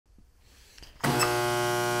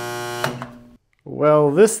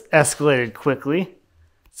Well, this escalated quickly.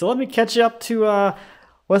 So let me catch you up to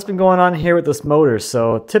what's been going on here with this motor.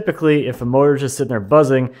 So typically, if a motor is just sitting there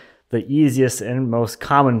buzzing, the easiest and most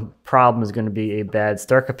common problem is going to be a bad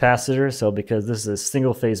start capacitor. So because this is a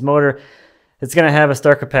single phase motor, it's going to have a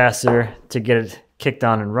start capacitor to get it kicked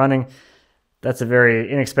on and running. That's a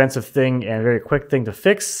very inexpensive thing and a very quick thing to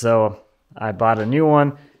fix. So I bought a new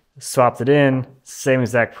one, swapped it in, same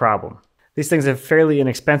exact problem. These things are fairly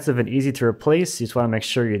inexpensive and easy to replace. You just want to make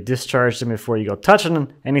sure you discharge them before you go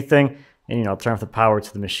touching anything, and you know, turn off the power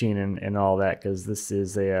to the machine and all that, because this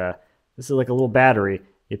is like a little battery.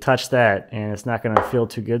 You touch that and it's not going to feel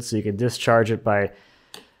too good, so you can discharge it by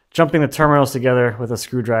jumping the terminals together with a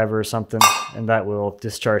screwdriver or something, and that will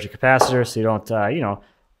discharge the capacitor so you don't you know,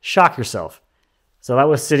 shock yourself. So that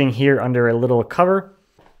was sitting here under a little cover.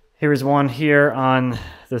 Here's one here on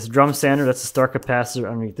this drum sander. That's the start capacitor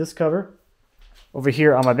underneath this cover. Over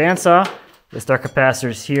here on my bandsaw, the start capacitor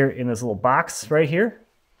is here in this little box right here.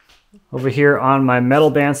 Over here on my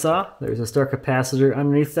metal bandsaw, there's a start capacitor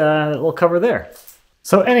underneath that little cover there.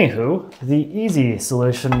 So anywho, the easy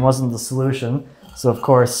solution wasn't the solution. So of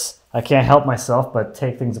course, I can't help myself but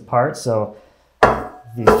take things apart. So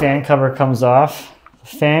the fan cover comes off,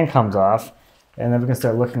 the fan comes off, and then we can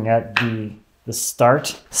start looking at the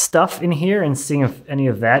start stuff in here and seeing if any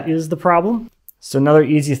of that is the problem. So another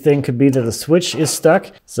easy thing could be that the switch is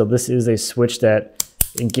stuck. So this is a switch that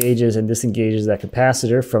engages and disengages that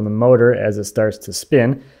capacitor from the motor as it starts to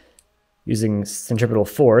spin using centripetal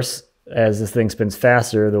force. As this thing spins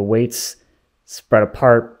faster, the weights spread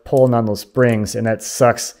apart, pulling on those springs, and that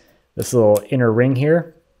sucks this little inner ring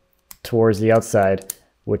here towards the outside,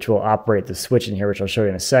 which will operate the switch in here, which I'll show you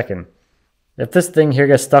in a second. If this thing here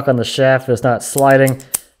gets stuck on the shaft, it's not sliding,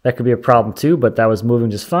 that could be a problem too, but that was moving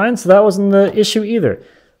just fine, so that wasn't the issue either.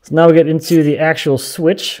 So now we get into the actual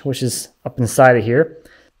switch, which is up inside of here.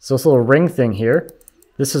 So this little ring thing here,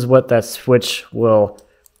 this is what that switch will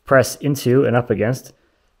press into and up against.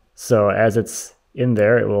 So as it's in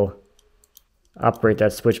there, it will operate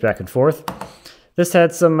that switch back and forth. This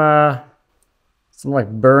had some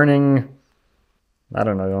like burning, I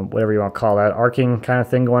don't know, whatever you want to call that, arcing kind of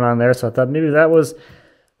thing going on there. So I thought maybe that was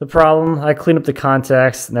the problem. I cleaned up the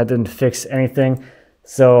contacts and that didn't fix anything.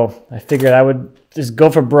 So I figured I would just go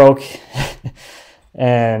for broke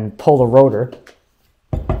and pull the rotor.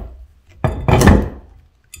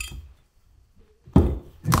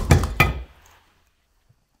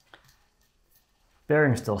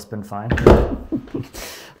 Bearings still spin fine.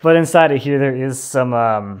 But inside of here there is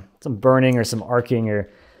some burning or some arcing or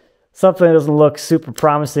something that doesn't look super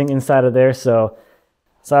promising inside of there. So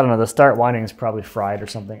I don't know, the start winding is probably fried or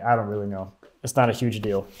something. I don't really know. It's not a huge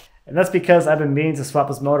deal. And that's because I've been meaning to swap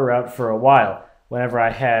this motor out for a while whenever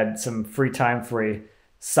I had some free time for a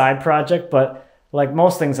side project. But like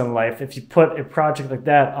most things in life, if you put a project like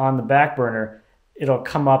that on the back burner, it'll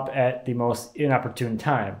come up at the most inopportune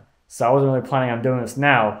time. So I wasn't really planning on doing this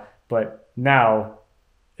now, but now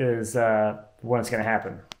is when it's going to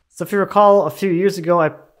happen. So if you recall, a few years ago,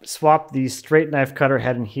 I swapped the straight knife cutter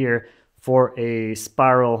head in here for a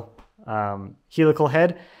spiral helical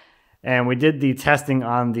head. And we did the testing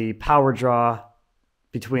on the power draw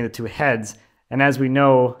between the two heads. And as we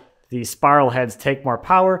know, the spiral heads take more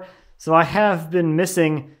power. So I have been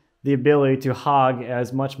missing the ability to hog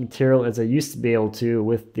as much material as I used to be able to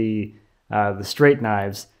with the straight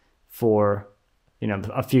knives for, you know,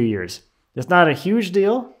 a few years. It's not a huge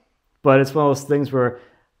deal, but it's one of those things where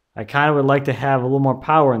I kind of would like to have a little more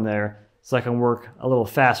power in there so I can work a little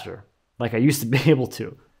faster, like I used to be able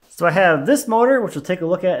to. So I have this motor, which we'll take a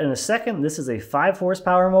look at in a second. This is a 5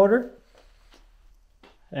 horsepower motor.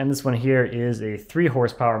 And this one here is a 3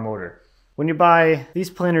 horsepower motor. When you buy these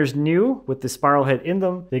planers new with the spiral head in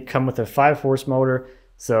them, they come with a 5 horse motor.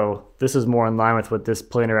 So this is more in line with what this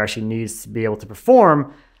planer actually needs to be able to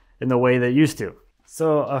perform in the way they used to.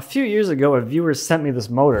 So a few years ago, a viewer sent me this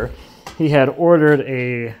motor. He had ordered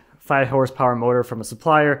a 5 horsepower motor from a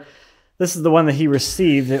supplier. This is the one that he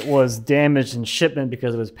received. It was damaged in shipment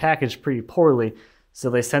because it was packaged pretty poorly.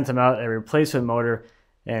 So they sent him out a replacement motor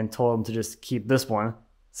and told him to just keep this one.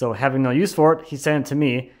 So having no use for it, he sent it to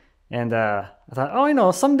me. And I thought, oh, you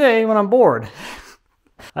know, someday when I'm bored,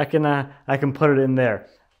 I can put it in there.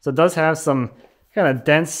 So it does have some kind of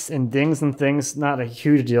dents and dings and things. Not a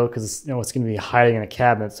huge deal because, you know, it's going to be hiding in a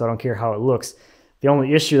cabinet, so I don't care how it looks. The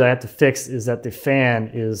only issue that I have to fix is that the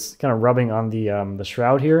fan is kind of rubbing on the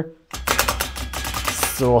shroud here.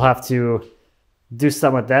 So we'll have to do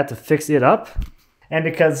something with that to fix it up. And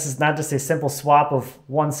because this is not just a simple swap of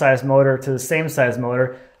one size motor to the same size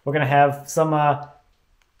motor, we're going to have some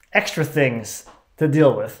extra things to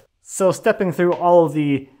deal with. So stepping through all of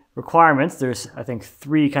the requirements, there's I think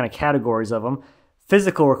 3 kind of categories of them.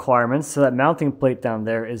 Physical requirements, so that mounting plate down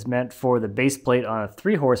there is meant for the base plate on a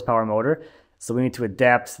 3 horsepower motor. So we need to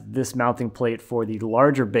adapt this mounting plate for the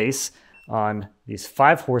larger base on these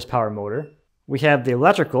 5 horsepower motor. We have the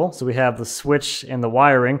electrical, so we have the switch and the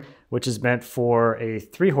wiring, which is meant for a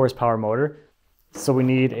 3 horsepower motor. So we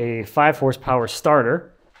need a 5 horsepower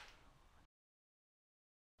starter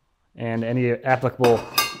and any applicable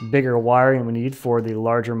bigger wiring we need for the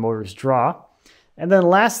larger motor's draw. And then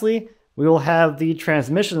lastly, we will have the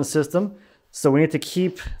transmission system. So we need to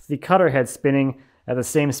keep the cutter head spinning at the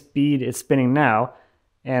same speed it's spinning now.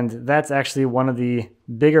 And that's actually one of the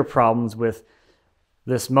bigger problems with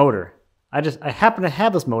this motor. I happen to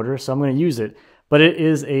have this motor, so I'm going to use it, but it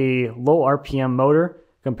is a low RPM motor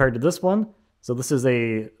compared to this one. So this is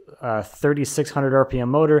a 3600 RPM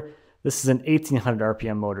motor. This is an 1800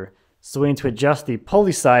 RPM motor. So we need to adjust the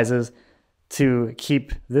pulley sizes to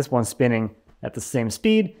keep this one spinning at the same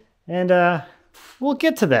speed, and we'll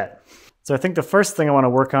get to that. So I think the first thing I want to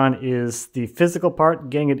work on is the physical part,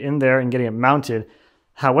 getting it in there and getting it mounted.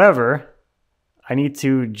 However, I need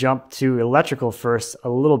to jump to electrical first a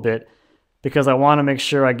little bit because I want to make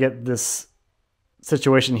sure I get this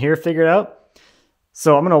situation here figured out.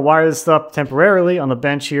 So I'm going to wire this up temporarily on the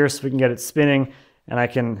bench here so we can get it spinning, and I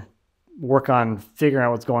can work on figuring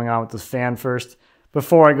out what's going on with this fan first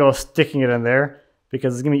before I go sticking it in there,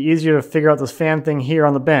 because it's going to be easier to figure out this fan thing here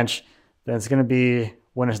on the bench than it's going to be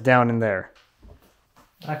when it's down in there.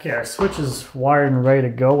 Okay, our switch is wired and ready to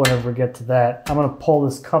go whenever we get to that. I'm going to pull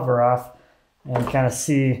this cover off and kind of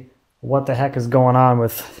see what the heck is going on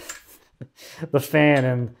with the fan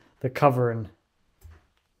and the cover in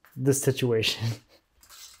this situation.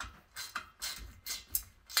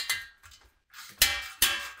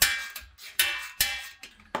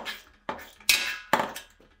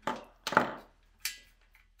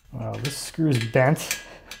 Wow, this screw's bent.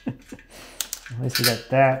 At least we got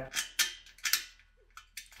that.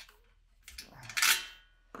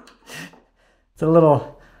 It's a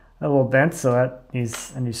little bent, so that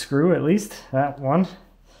needs a new screw at least. That one.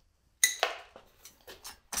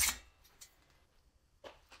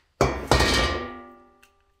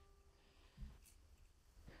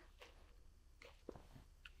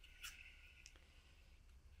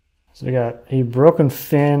 So we got a broken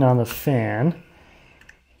fin on the fan.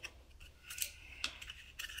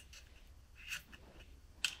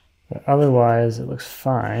 But otherwise, it looks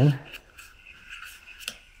fine.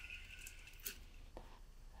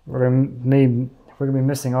 We're gonna be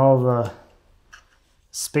missing all the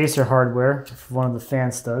spacer hardware for one of the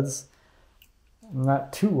fan studs. I'm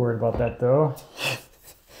not too worried about that though.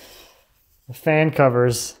 The fan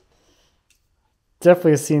covers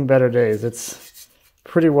definitely seen better days. It's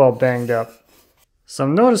pretty well banged up. So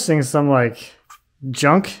I'm noticing some like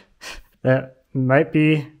junk that might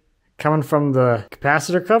be coming from the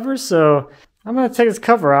capacitor covers, so I'm gonna take this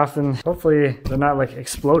cover off and hopefully they're not like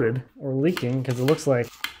exploded or leaking, because it looks like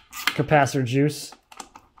capacitor juice.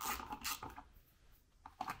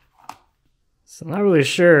 So I'm not really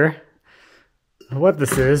sure what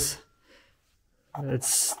this is.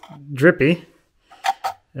 It's drippy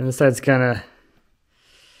and this side's kind of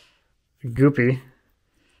goopy.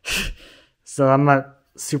 So I'm not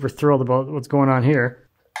super thrilled about what's going on here.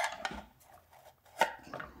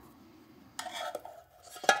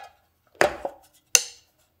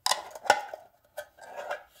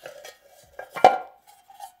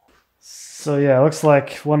 So yeah, it looks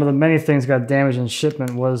like one of the many things got damaged in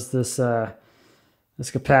shipment was this this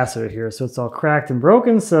capacitor here. So it's all cracked and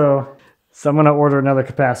broken. So I'm gonna order another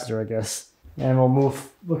capacitor, I guess, and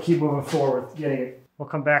we'll keep moving forward with getting it. We'll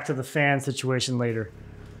come back to the fan situation later.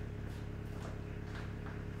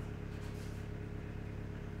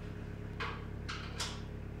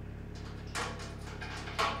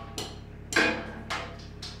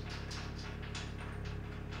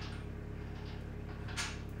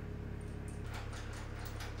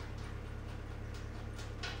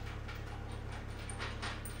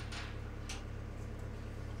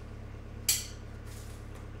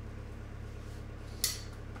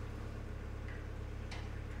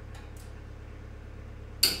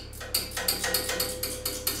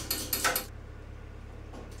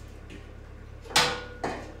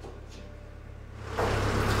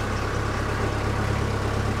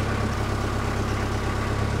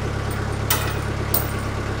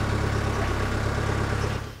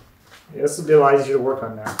 This will be a lot easier to work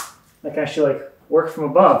on now. I can actually like work from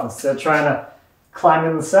above instead of trying to climb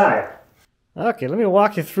in the side. Okay, let me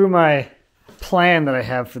walk you through my plan that I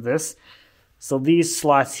have for this. So these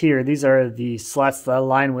slots here, these are the slots that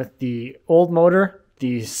align with the old motor,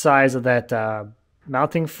 the size of that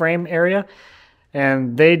mounting frame area,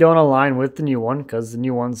 and they don't align with the new one because the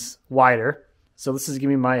new one's wider. So this is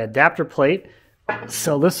giving me my adapter plate.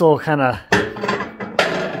 So this will kind of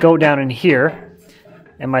go down in here,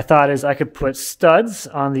 and my thought is I could put studs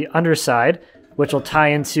on the underside, which will tie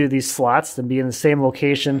into these slots and be in the same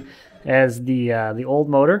location as the old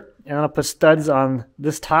motor, and I'll put studs on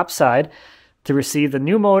this top side to receive the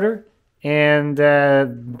new motor, and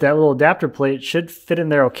that little adapter plate should fit in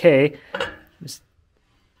there okay. It's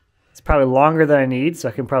probably longer than I need, so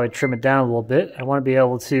I can probably trim it down a little bit. I want to be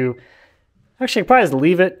able to, actually I probably just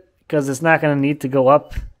leave it because it's not going to need to go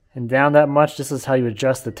up and down that much. This is how you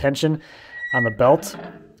adjust the tension on the belt.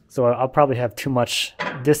 So I'll probably have too much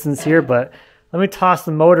distance here, but let me toss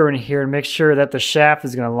the motor in here and make sure that the shaft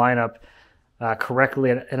is going to line up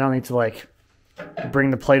correctly. And I don't need to like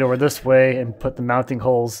bring the plate over this way and put the mounting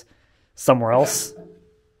holes somewhere else,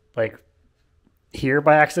 like here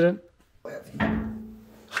by accident.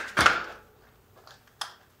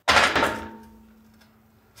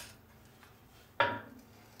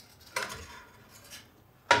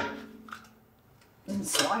 Doesn't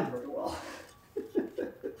slide very well.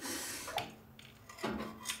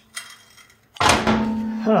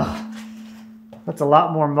 That's a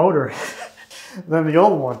lot more motor than the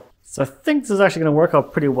old one. So I think this is actually going to work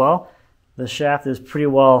out pretty well. The shaft is pretty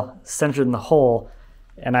well centered in the hole,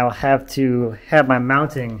 and I will have to have my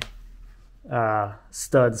mounting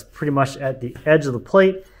studs pretty much at the edge of the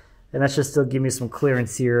plate, and that should still give me some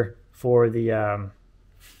clearance here for the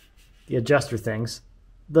adjuster things.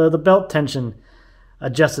 The belt tension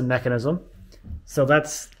adjusted mechanism. So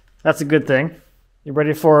that's a good thing. You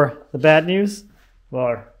ready for the bad news?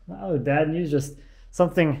 Well, not really bad news, just some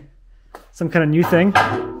kind of new thing.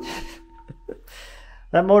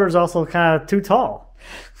 That motor is also kind of too tall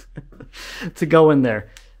to go in there.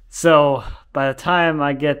 So by the time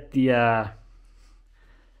I get the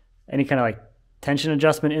any kind of like tension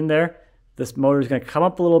adjustment in there, this motor is going to come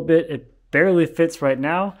up a little bit. It barely fits right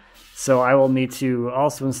now, so I will need to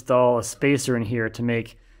also install a spacer in here to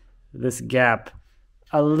make this gap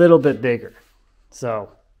a little bit bigger.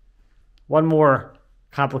 So one more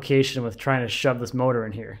complication with trying to shove this motor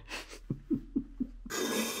in here.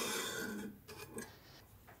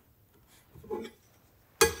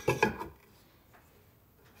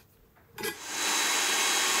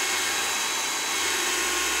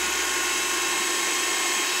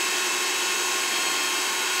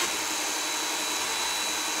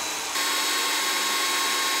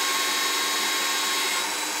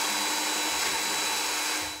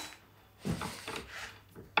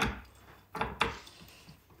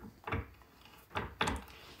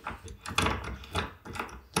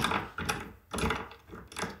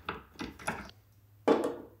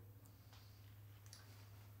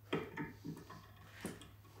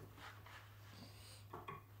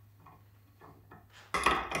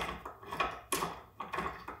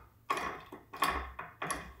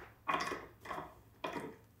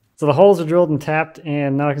 So the holes are drilled and tapped,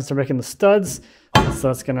 and now I can start making the studs.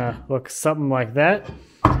 So it's gonna look something like that.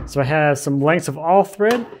 So I have some lengths of all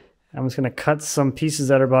thread. I'm just gonna cut some pieces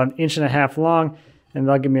that are about 1.5 inches long, and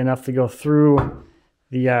that'll give me enough to go through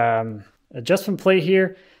the adjustment plate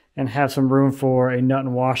here and have some room for a nut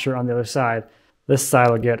and washer on the other side. This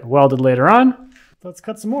side will get welded later on. Let's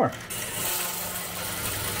cut some more.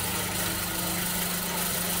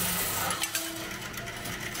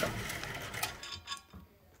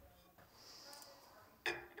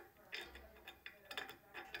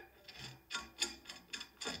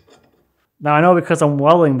 Now I know because I'm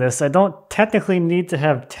welding this, I don't technically need to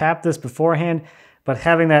have tapped this beforehand, but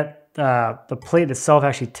having that the plate itself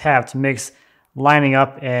actually tapped makes lining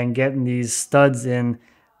up and getting these studs in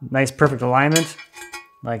nice perfect alignment.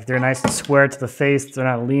 Like they're nice and square to the face, they're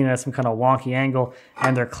not leaning at some kind of wonky angle,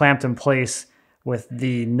 and they're clamped in place with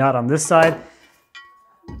the nut on this side.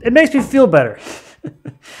 It makes me feel better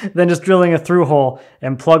than just drilling a through hole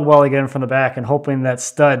and plug welding in from the back and hoping that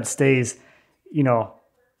stud stays, you know,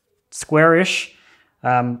 squarish.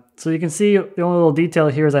 So you can see the only little detail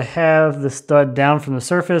here is I have the stud down from the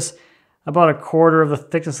surface about 1/4 of the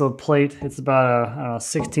thickness of the plate. It's about I don't know,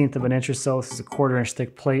 1/16 of an inch or so. This is a 1/4 inch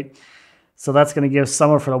thick plate. So that's going to give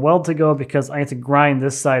somewhere for the weld to go because I need to grind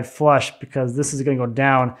this side flush because this is going to go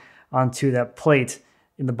down onto that plate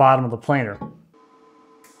in the bottom of the planer.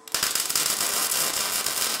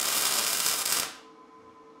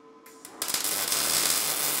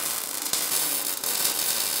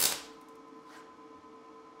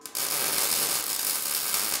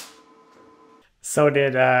 So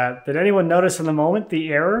did anyone notice in the moment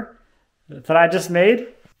the error that I just made?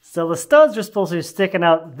 So the studs are supposed to be sticking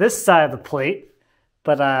out this side of the plate,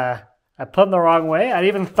 but I put them the wrong way. I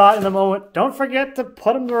even thought in the moment, don't forget to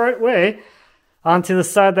put them the right way onto the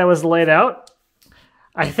side that was laid out.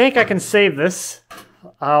 I think I can save this.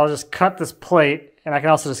 I'll just cut this plate, and I can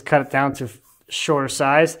also just cut it down to shorter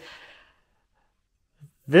size.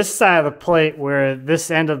 This side of the plate where this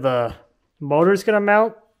end of the motor is going to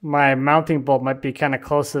mount, my mounting bolt might be kind of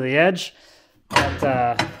close to the edge,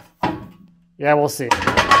 but yeah, we'll see.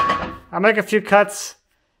 I'll make a few cuts,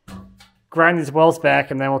 grind these welds back,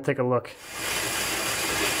 and then we'll take a look.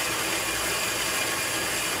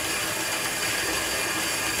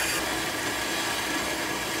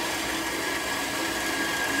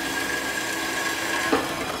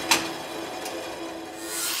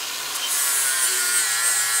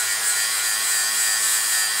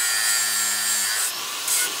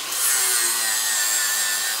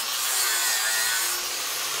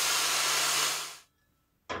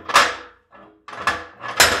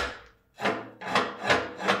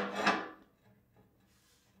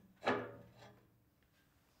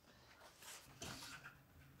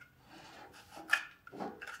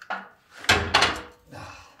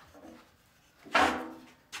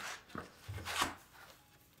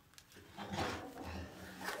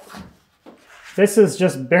 This is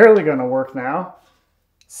just barely going to work now.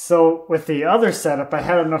 So with the other setup, I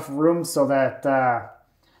had enough room so that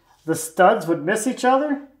the studs would miss each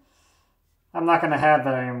other. I'm not going to have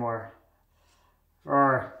that anymore.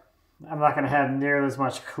 Or I'm not going to have nearly as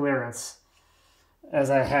much clearance as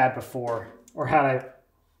I had before. Or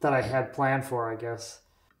that I had planned for, I guess.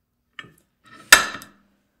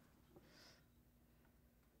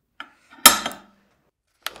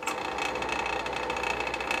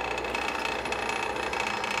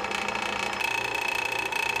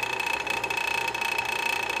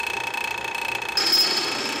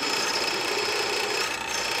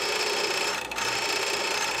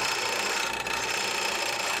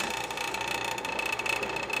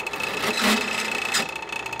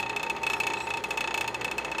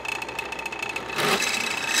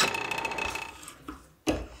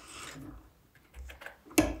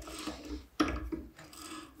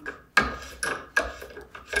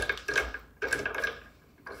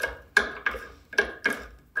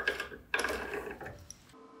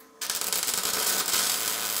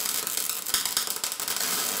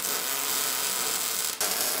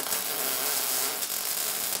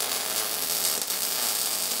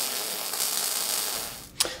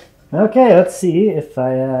 Okay, let's see if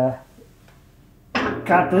I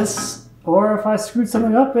got this, or if I screwed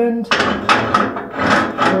something up and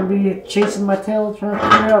I'm going to be chasing my tail trying to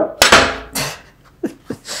figure it out.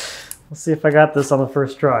 Let's see if I got this on the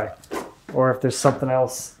first try, or if there's something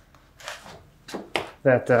else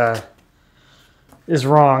that is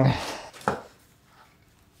wrong.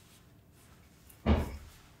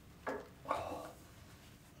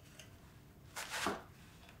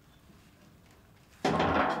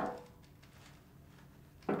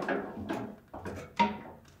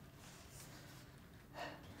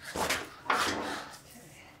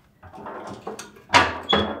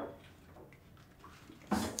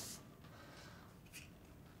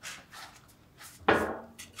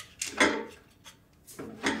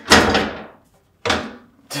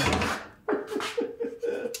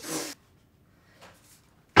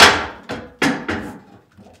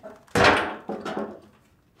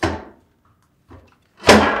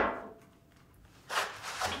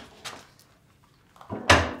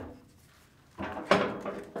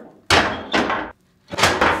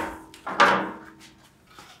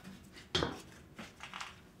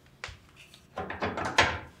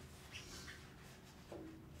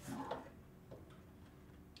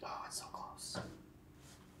 So close.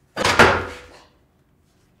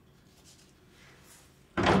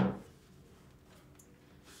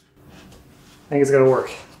 I think it's going to work.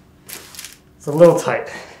 It's a little tight.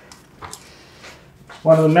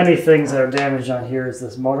 One of the many things that are damaged on here is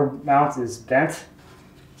this motor mount is bent.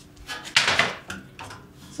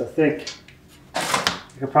 So I think I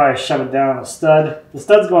could probably shove it down on a stud. The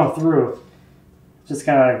stud's going through. It's just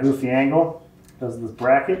kind of at a goofy angle because of this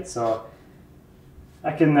bracket. So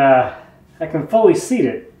I can fully seat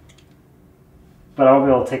it, but I won't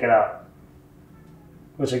be able to take it out.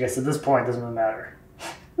 Which I guess at this point doesn't really matter.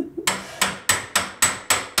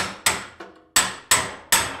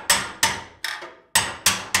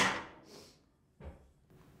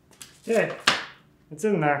 Okay, it's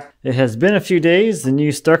in there. It has been a few days. The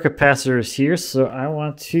new star capacitor is here, so I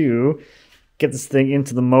want to get this thing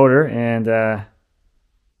into the motor and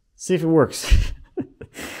see if it works.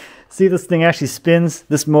 See if this thing actually spins.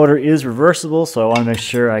 This motor is reversible, so I want to make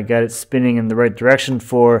sure I got it spinning in the right direction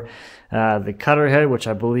for the cutter head, which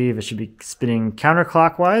I believe it should be spinning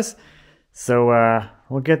counterclockwise. So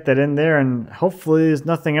we'll get that in there, and hopefully there's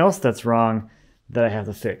nothing else that's wrong that I have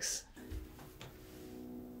to fix.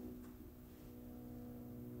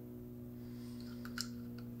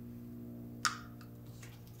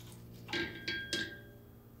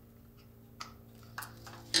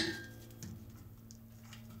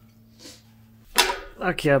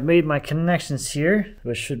 Okay, I've made my connections here,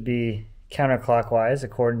 which should be counterclockwise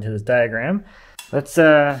according to this diagram. Let's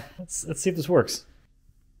see if this works.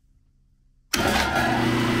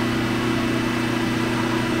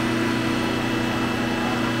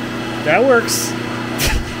 That works.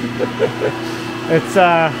 It's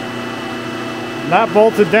not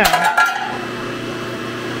bolted down,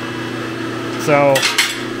 so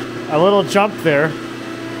a little jump there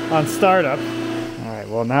on startup.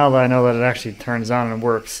 Well, now that I know that it actually turns on and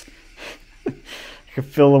works, I can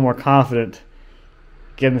feel a little more confident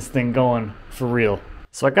getting this thing going for real.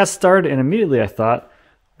 So I got started, and immediately I thought,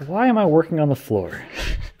 why am I working on the floor?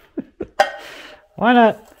 Why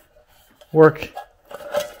not work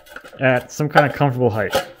at some kind of comfortable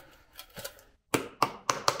height?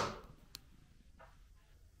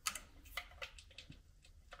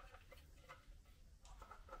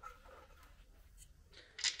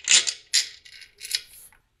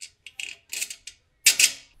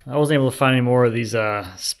 I wasn't able to find any more of these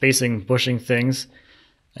spacing bushing things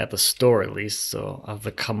at the store, at least, so I'll have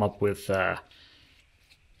to come up with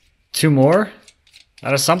 2 more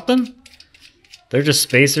out of something. They're just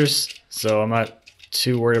spacers, so I'm not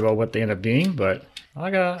too worried about what they end up being, but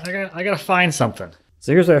I gotta find something.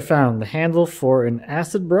 So here's what I found: the handle for an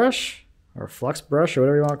acid brush or flux brush or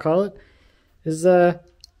whatever you want to call it is the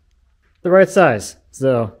right size.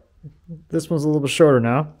 So this one's a little bit shorter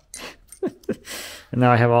now. And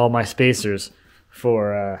now I have all my spacers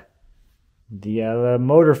for the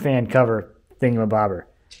motor fan cover thingamabobber.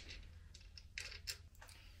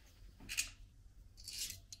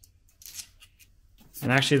 And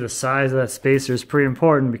actually the size of that spacer is pretty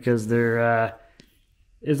important because there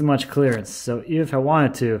isn't much clearance. So even if I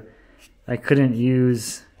wanted to, I couldn't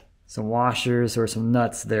use some washers or some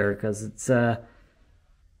nuts there because it's, I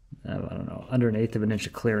don't know, under 1/8 of an inch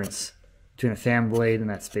of clearance between a fan blade and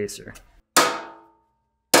that spacer.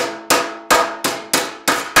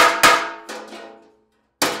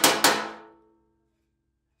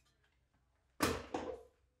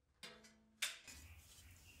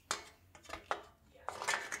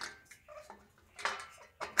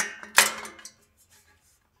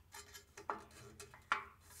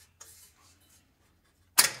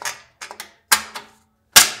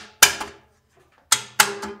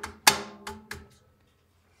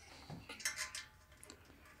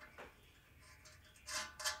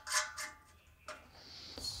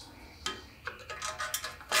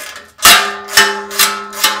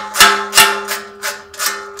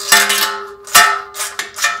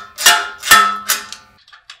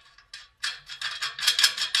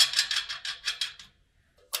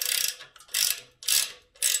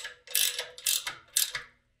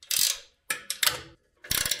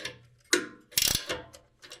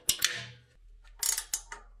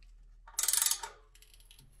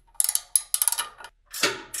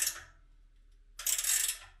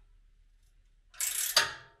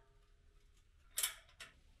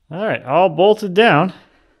 All right, all bolted down.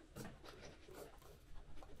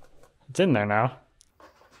 It's in there now.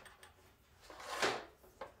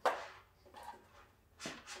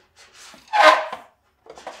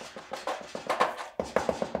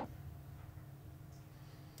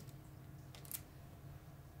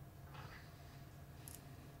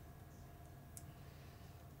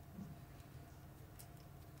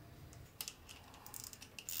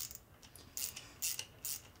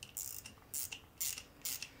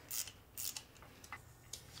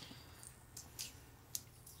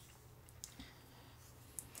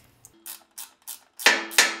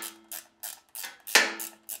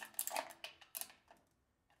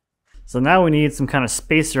 So now we need some kind of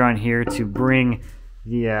spacer on here to bring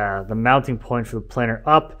the mounting point for the planer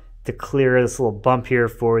up to clear this little bump here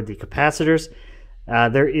for the capacitors.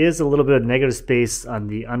 There is a little bit of negative space on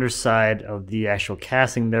the underside of the actual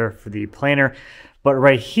casting there for the planer, but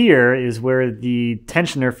right here is where the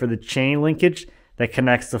tensioner for the chain linkage that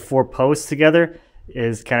connects the 4 posts together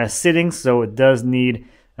is kind of sitting, so it does need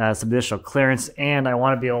some additional clearance, and I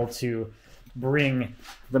want to be able to bring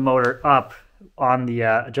the motor up on the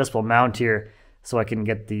adjustable mount here so I can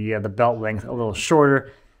get the belt length a little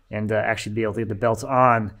shorter and actually be able to get the belts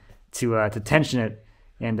on to tension it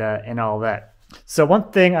and all that. So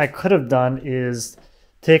one thing I could have done is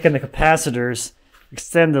taken the capacitors,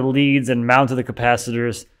 extend the leads and mounted the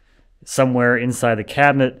capacitors somewhere inside the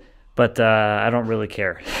cabinet, but I don't really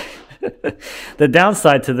care. The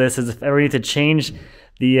downside to this is if I ever need to change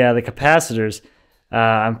the capacitors,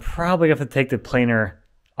 I'm probably going to have to take the planer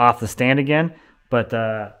off the stand again, but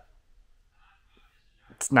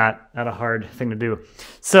it's not a hard thing to do.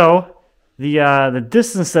 So the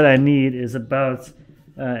distance that I need is about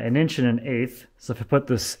 1 1/8 inches. So if I put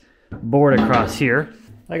this board across here,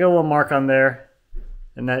 I got a little mark on there,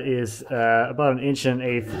 and that is about 1 1/8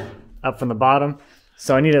 inches up from the bottom.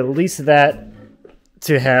 So I need at least that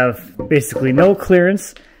to have basically no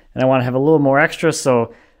clearance, and I want to have a little more extra,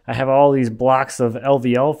 so I have all these blocks of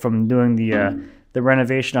LVL from doing the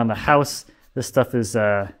renovation on the house. This stuff is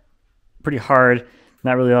pretty hard,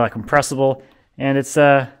 not really all that compressible, and it's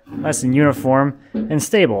nice and uniform and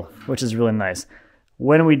stable, which is really nice.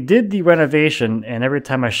 When we did the renovation, and every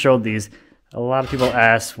time I showed these, a lot of people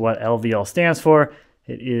ask what LVL stands for.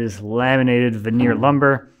 It is laminated veneer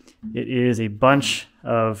lumber. It is a bunch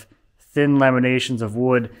of thin laminations of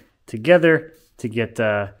wood together to get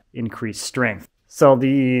increased strength. So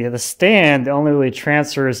the stand only really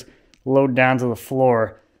transfers load down to the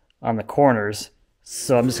floor on the corners.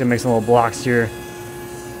 So I'm just gonna make some little blocks here,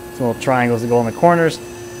 some little triangles that go in the corners,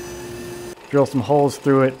 drill some holes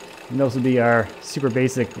through it, and those would be our super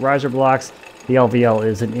basic riser blocks. The LVL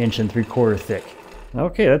is 1 3/4 inches thick.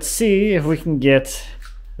 Okay, let's see if we can get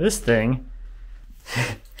this thing,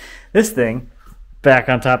 this thing, back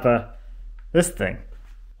on top of this thing.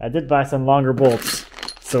 I did buy some longer bolts,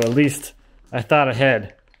 so at least I thought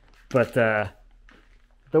ahead. But the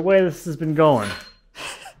way this has been going,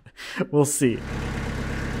 we'll see.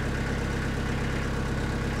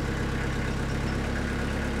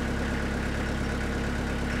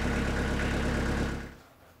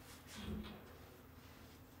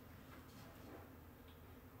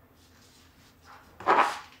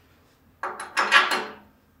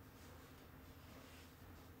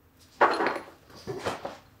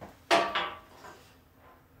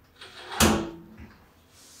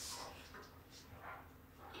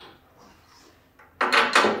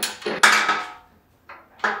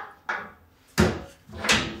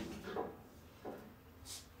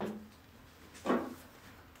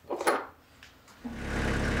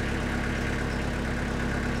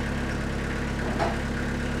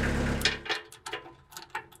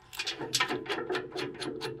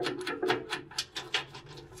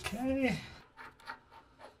 Okay.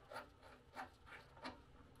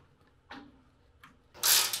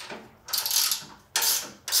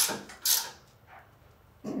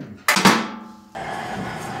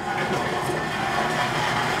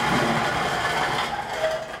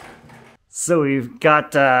 So we've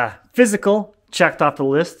got physical checked off the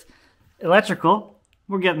list. Electrical,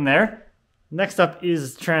 we're getting there. Next up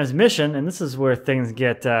is transmission, and this is where things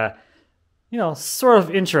get, sort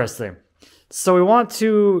of interesting. So we want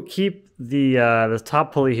to keep the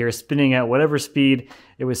top pulley here spinning at whatever speed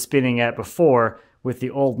it was spinning at before with the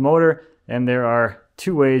old motor, and there are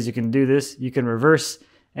two ways you can do this. You can reverse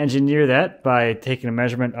engineer that by taking a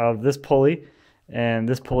measurement of this pulley and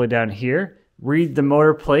this pulley down here. Read the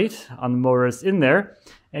motor plate on the motor that's in there,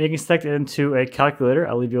 and you can select it into a calculator.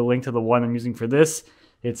 I'll leave you a link to the one I'm using for this.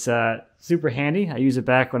 It's super handy. I use it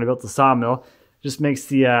back when I built the sawmill. Just makes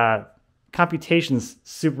the computations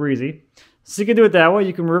super easy. So you can do it that way.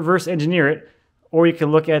 You can reverse engineer it, or you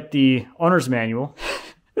can look at the owner's manual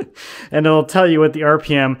and it'll tell you what the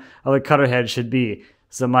RPM of the cutter head should be.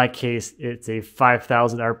 So in my case, it's a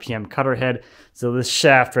 5,000 RPM cutter head. So this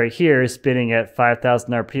shaft right here is spinning at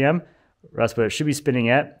 5,000 RPM. That's what it should be spinning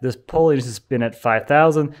at. This pulley needs to spin at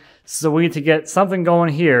 5,000. So we need to get something going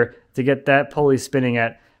here to get that pulley spinning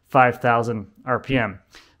at 5,000 RPM.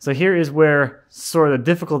 So here is where sort of the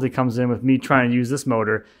difficulty comes in with me trying to use this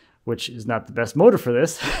motor, which is not the best motor for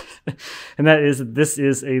this. And that is, this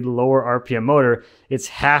is a lower RPM motor. It's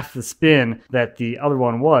half the spin that the other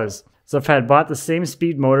one was. So if I had bought the same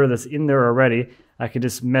speed motor that's in there already, I could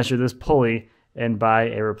just measure this pulley and buy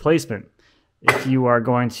a replacement. If you are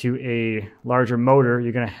going to a larger motor,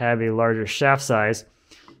 you're going to have a larger shaft size.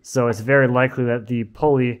 So it's very likely that the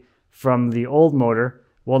pulley from the old motor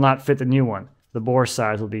will not fit the new one. The bore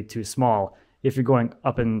size will be too small if you're going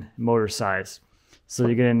up in motor size. So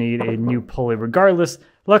you're going to need a new pulley regardless.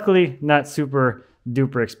 Luckily, not super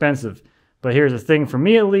duper expensive. But here's the thing for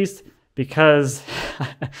me at least, because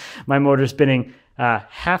my motor's spinning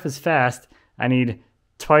half as fast, I need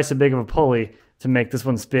twice as big of a pulley to make this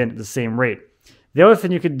one spin at the same rate. The other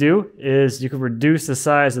thing you could do is you could reduce the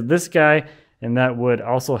size of this guy, and that would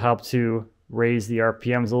also help to raise the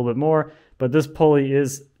RPMs a little bit more. But this pulley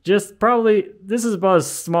is just probably, this is about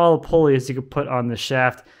as small a pulley as you could put on the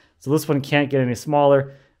shaft. So this one can't get any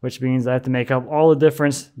smaller. which means I have to make up all the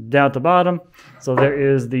difference down at the bottom. So there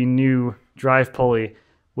is the new drive pulley,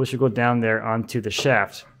 which will go down there onto the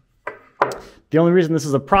shaft. The only reason this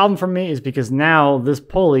is a problem for me is because now this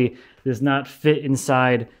pulley does not fit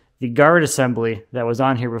inside the guard assembly that was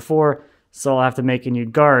on here before, so I'll have to make a new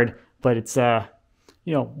guard, but it's,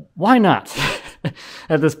 you know, why not?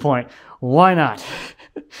 At this point, why not?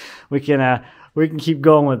 We can keep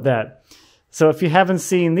going with that. So if you haven't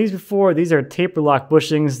seen these before, these are taper lock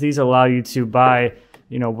bushings. These allow you to buy,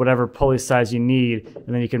 you know, whatever pulley size you need, and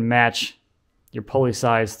then you can match your pulley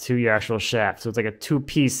size to your actual shaft. So it's like a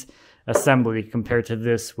two-piece assembly compared to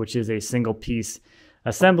this, which is a single piece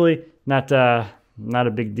assembly. Not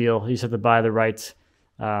a big deal. You just have to buy the right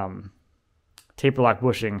taper lock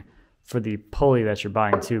bushing for the pulley that you're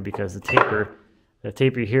buying too, because the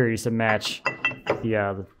taper here used to match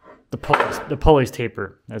the pulley's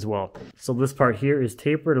taper as well. So this part here is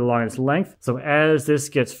tapered along its length. So as this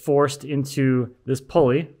gets forced into this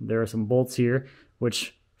pulley, there are some bolts here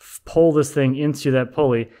which pull this thing into that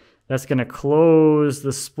pulley. That's going to close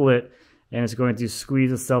the split, and it's going to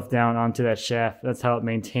squeeze itself down onto that shaft. That's how it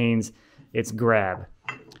maintains its grab.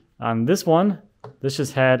 On this one, this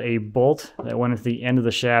just had a bolt that went into the end of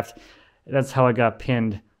the shaft. That's how it got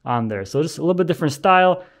pinned on there. So just a little bit different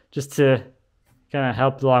style, just to kind of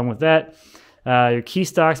help along with that. Your key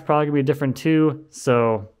stock's probably going to be different too,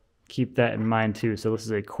 so keep that in mind too. So this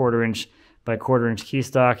is a 1/4 inch by 1/4 inch key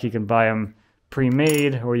stock. You can buy them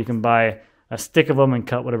pre-made, or you can buy a stick of them and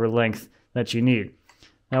cut whatever length that you need.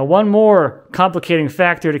 Now, one more complicating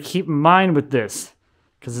factor to keep in mind with this,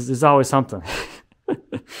 because there's always something.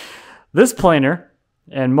 This planer,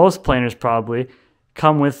 and most planers probably,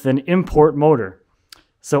 come with an import motor.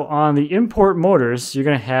 So on the import motors, you're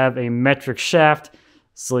going to have a metric shaft,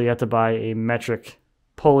 so you have to buy a metric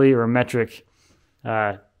pulley or a metric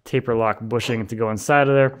taper lock bushing to go inside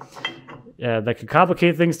of there. That could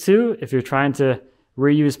complicate things too if you're trying to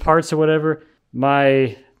reuse parts or whatever.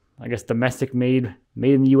 My, I guess, domestic made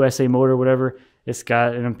in the USA motor or whatever, it's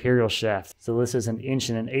got an imperial shaft. So this is 1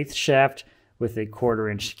 1/8 inch shaft with a 1/4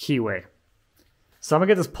 inch keyway. So I'm gonna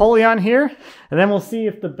get this pulley on here, and then we'll see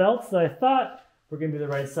if the belts that I thought were gonna be the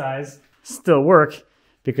right size still work,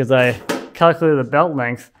 because I calculated the belt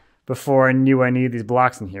length before I knew I needed these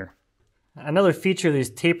blocks in here. Another feature of these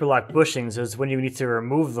taper lock bushings is when you need to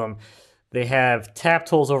remove them, they have tapped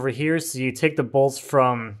holes over here. So you take the bolts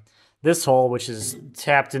from this hole, which is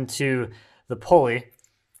tapped into the pulley,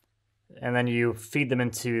 and then you feed them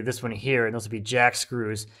into this one here, and those will be jack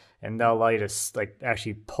screws, and they'll allow you to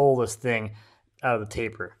actually pull this thing out of the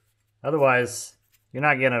taper. Otherwise, you're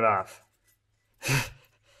not getting it off.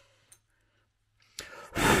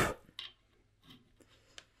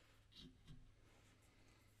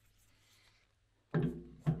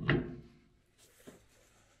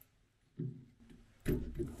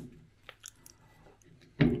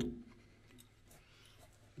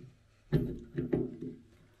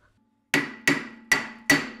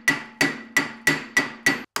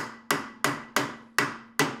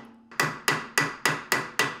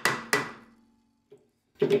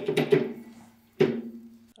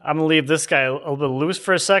 I'm gonna leave this guy a little bit loose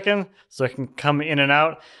for a second so it can come in and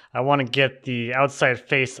out. I want to get the outside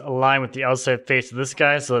face aligned with the outside face of this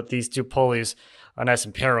guy so that these two pulleys are nice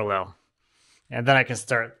and parallel. And then I can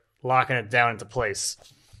start locking it down into place.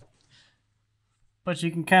 But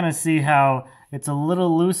you can kind of see how it's a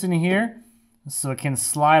little loose in here, so it can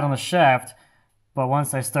slide on the shaft. But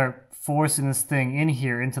once I start forcing this thing in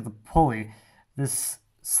here into the pulley, this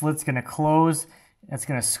slit's gonna close. It's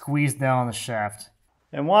gonna squeeze down on the shaft.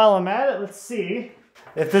 And while I'm at it, let's see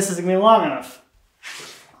if this is gonna be long enough.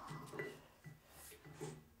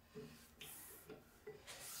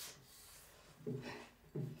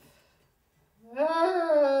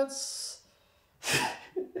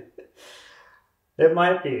 It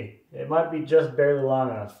might be. It might be just barely long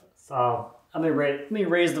enough. So let me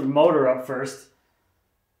raise the motor up first,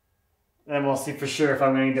 and then we'll see for sure if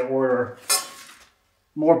I'm going to need to order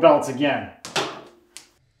more belts again.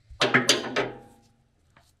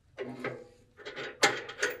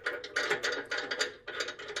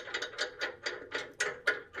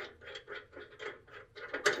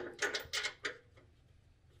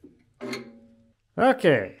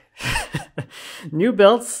 Okay, new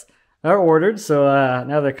belts are ordered, so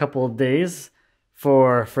another couple of days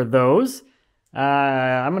for those.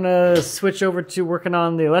 I'm gonna switch over to working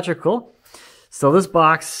on the electrical. So this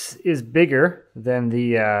box is bigger than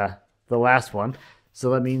the last one,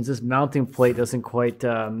 so that means this mounting plate doesn't quite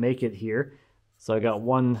make it here. So I got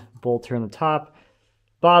one bolt here on the top,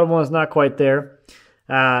 bottom one is not quite there.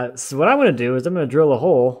 So what I'm gonna do is I'm gonna drill a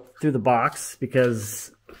hole through the box,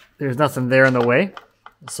 because there's nothing there in the way,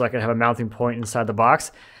 so I can have a mounting point inside the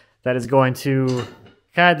box. That is going to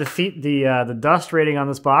kind of defeat the dust rating on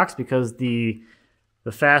this box because the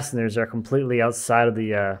fasteners are completely outside of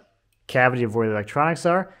the cavity of where the electronics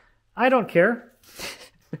are. I don't care.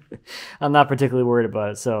 I'm not particularly worried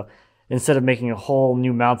about it. So instead of making a whole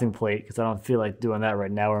new mounting plate, because I don't feel like doing that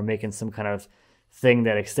right now, or making some kind of thing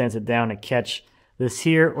that extends it down to catch this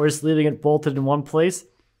here, or just leaving it bolted in one place,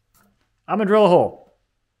 I'm gonna drill a hole.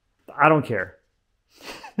 I don't care.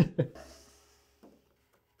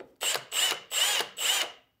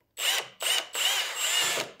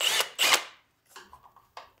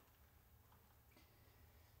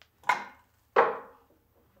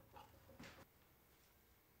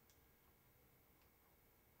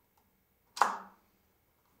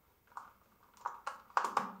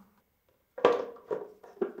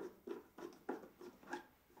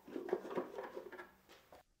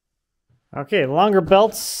 Okay, longer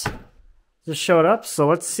belts just showed up, so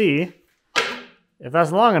let's see if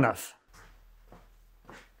that's long enough.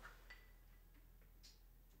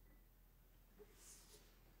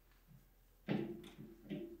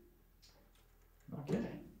 Okay.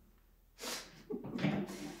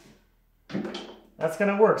 That's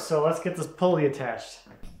gonna work, so let's get this pulley attached.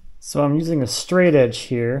 So I'm using a straight edge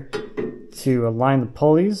here to align the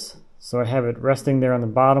pulleys, so I have it resting there on the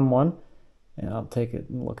bottom one, and I'll take it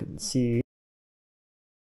and look and see.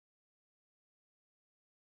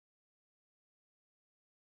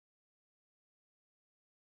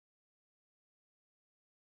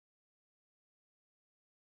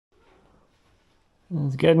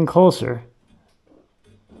 It's getting closer.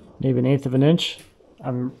 Maybe 1/8 of an inch.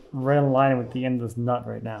 I'm right in line with the end of this nut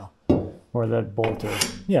right now. Or that bolt.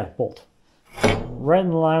 Yeah, bolt. Right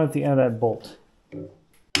in line with the end of that bolt.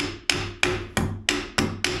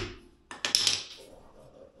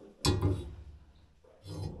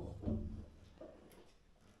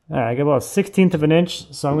 Alright, I got about 1/16 of an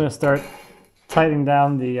inch, so I'm going to start tightening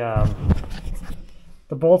down the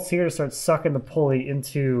bolts here to start sucking the pulley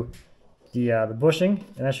into the bushing,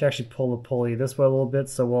 and that should actually pull the pulley this way a little bit.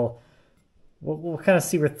 So we'll kind of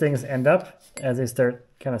see where things end up as they start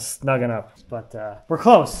kind of snugging up. But we're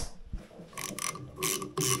close.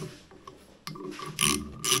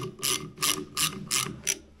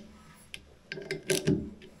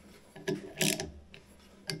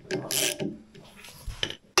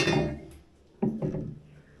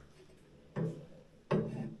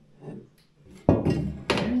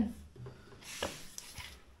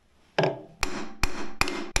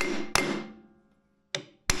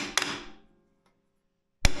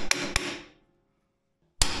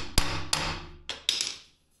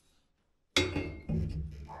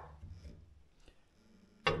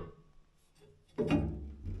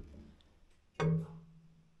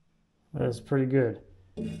 That's pretty good.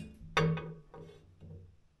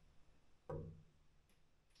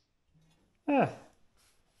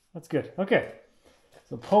 That's good. Okay,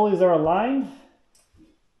 so pulleys are aligned.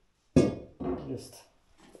 Just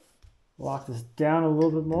lock this down a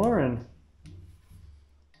little bit more, and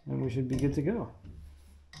we should be good to go.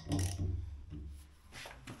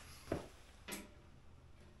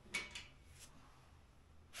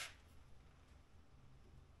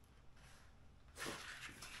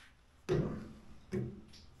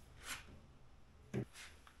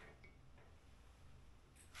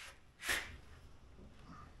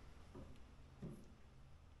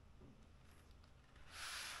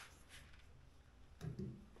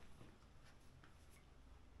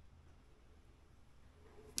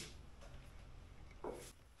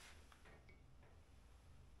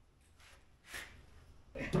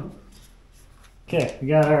 Okay, we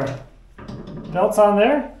got our belts on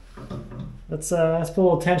there. Let's put a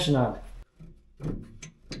little tension on it.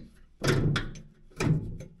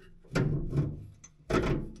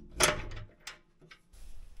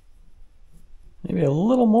 Maybe a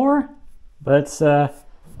little more, but it's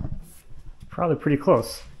probably pretty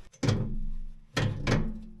close.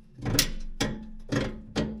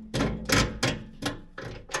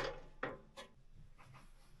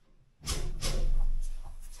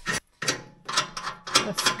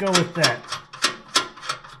 Let's go with that.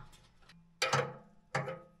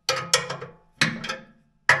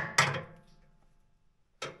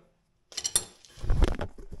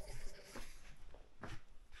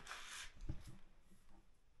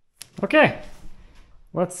 Okay,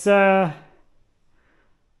 let's see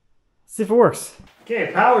if it works.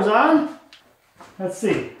 Okay, power's on. Let's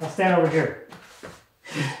see. I'll stand over here.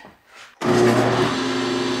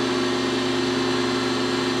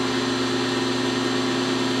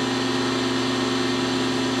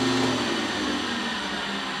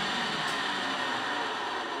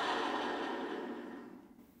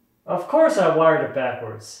 Of course I wired it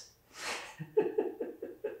backwards.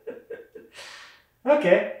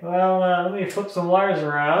 Okay, well, let me flip some wires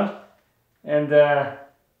around and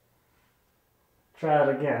try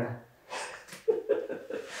it again.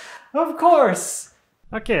 Of course!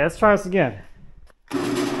 Okay, let's try this again.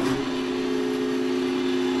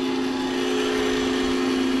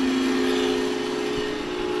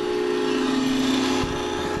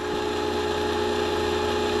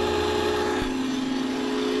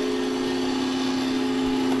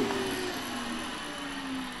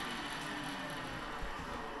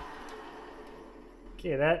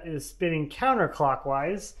 Okay, that is spinning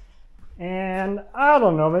counterclockwise. And I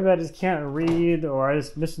don't know, maybe I just can't read or I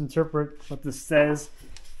just misinterpret what this says.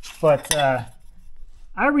 But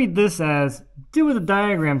I read this as do what the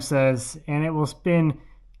diagram says and it will spin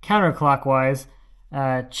counterclockwise.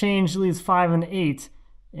 Change leads 5 and 8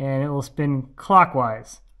 and it will spin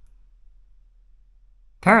clockwise.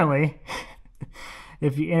 Apparently,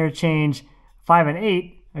 if you interchange 5 and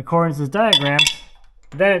 8 according to this diagram,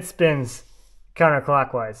 then it spins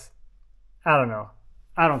counterclockwise. I don't know.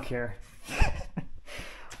 I don't care.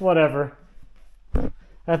 Whatever.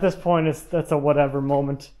 At this point, that's a whatever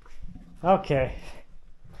moment. Okay.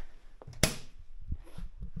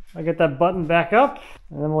 I'll get that button back up,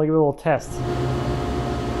 and then we'll give it a little test.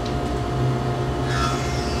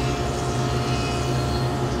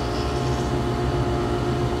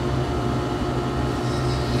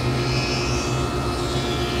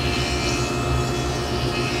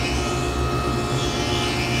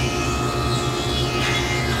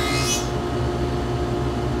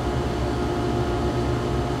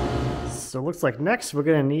 So it looks like next we're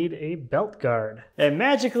going to need a belt guard. And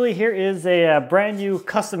magically here is a brand new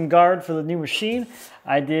custom guard for the new machine.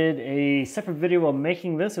 I did a separate video of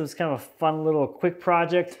making this. It was kind of a fun little quick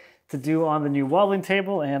project to do on the new welding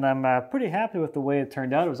table, and I'm pretty happy with the way it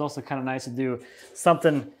turned out. It was also kind of nice to do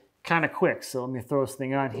something kind of quick. So let me throw this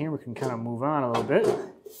thing on here. We can kind of move on a little bit.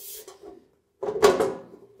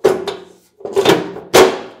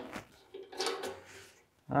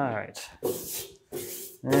 All right.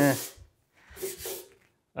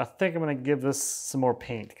 I think I'm gonna give this some more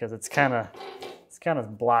paint because it's kind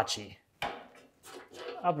of blotchy.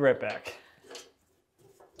 I'll be right back.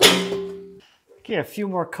 Okay, a few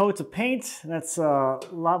more coats of paint. That's a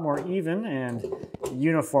lot more even and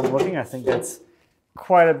uniform looking. I think that's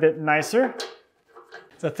quite a bit nicer.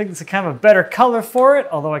 So I think it's a kind of a better color for it,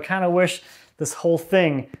 although I kind of wish this whole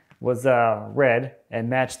thing was red and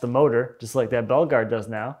matched the motor, just like that bell guard does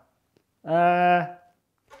now.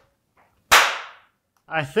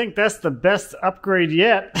 I think that's the best upgrade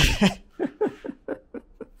yet.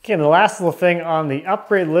 Okay, the last little thing on the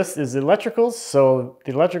upgrade list is electricals. So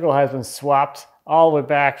the electrical has been swapped all the way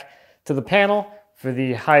back to the panel for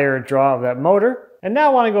the higher draw of that motor. And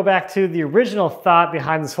now I want to go back to the original thought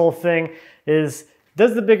behind this whole thing is,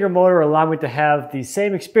 does the bigger motor allow me to have the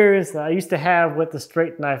same experience that I used to have with the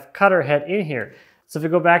straight knife cutter head in here? So if we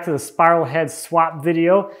go back to the spiral head swap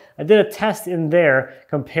video, I did a test in there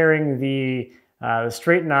comparing the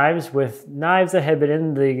straight knives with knives that had been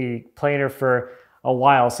in the planer for a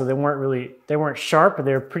while, so they weren't sharp, but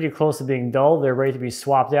they were pretty close to being dull. They're ready to be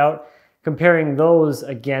swapped out. Comparing those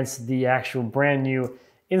against the actual brand new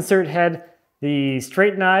insert head, the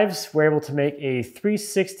straight knives were able to make a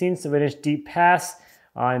 3/16 of an inch deep pass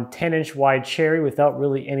on 10-inch wide cherry without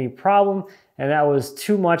really any problem, and that was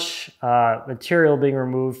too much material being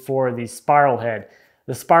removed for the spiral head.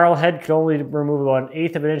 The spiral head could only remove about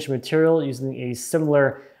 1/8 of an inch of material using a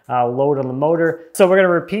similar load on the motor. So we're going to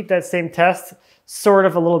repeat that same test sort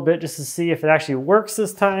of a little bit just to see if it actually works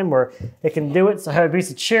this time or it can do it. So I have a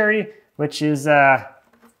piece of cherry, which is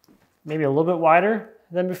maybe a little bit wider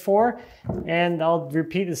than before. And I'll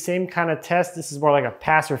repeat the same kind of test. This is more like a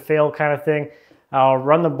pass or fail kind of thing. I'll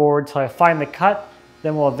run the board till I find the cut.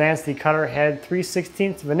 Then we'll advance the cutter head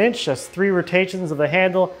 3/16 of an inch, just 3 rotations of the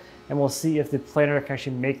handle, and we'll see if the planer can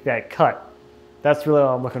actually make that cut. That's really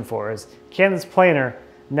all I'm looking for, is can this planer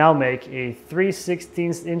now make a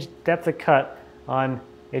 3/16 inch depth of cut on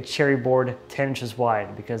a cherry board 10 inches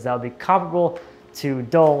wide, because that would be comparable to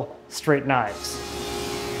dull straight knives.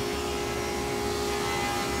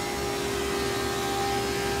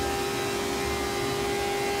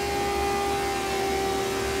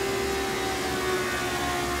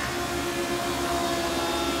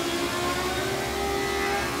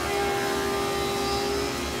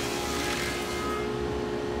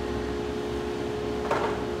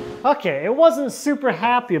 Okay, it wasn't super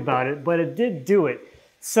happy about it, but it did do it.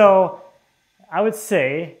 So I would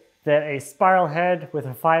say that a spiral head with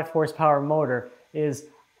a 5 horsepower motor is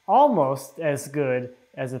almost as good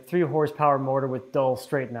as a 3 horsepower motor with dull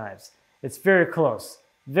straight knives. It's very close,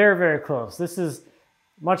 very, very close. This is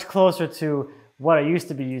much closer to what I used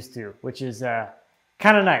to be used to, which is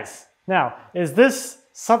kind of nice. Now, is this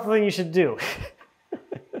something you should do?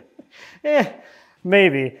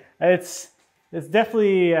 Maybe. It's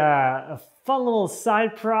definitely a fun little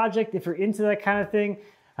side project if you're into that kind of thing.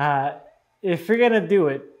 If you're gonna do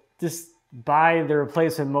it, just buy the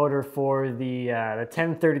replacement motor for the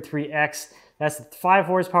 1033X. That's a 5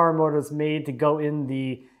 horsepower motor that's made to go in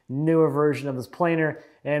the newer version of this planer,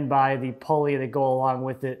 and buy the pulley that go along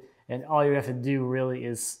with it. And all you have to do really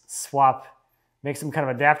is swap, make some kind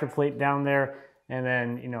of adapter plate down there, and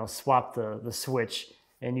then, you know, swap the switch,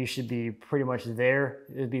 and you should be pretty much there.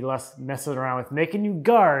 It'd be less messing around with making new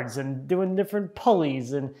guards and doing different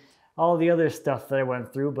pulleys and all the other stuff that I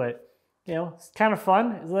went through. But, you know, it's kind of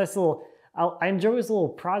fun. It's a nice little, I enjoy these little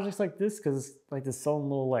projects like this because it's like this own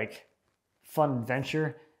little like fun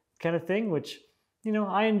adventure kind of thing, which, you know,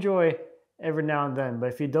 I enjoy every now and then.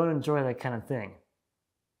 But if you don't enjoy that kind of thing,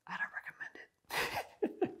 I don't recommend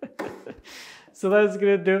it. So that's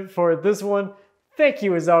gonna do it for this one. Thank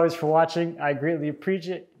you as always for watching. I greatly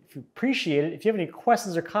appreciate it. If you have any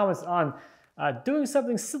questions or comments on doing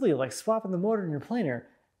something silly like swapping the motor in your planer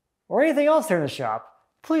or anything else here in the shop,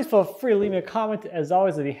 please feel free to leave me a comment. As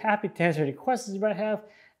always, I'd be happy to answer any questions you might have.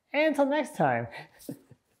 And until next time,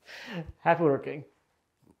 happy woodworking.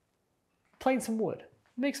 Plane some wood,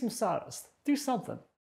 make some sawdust, do something.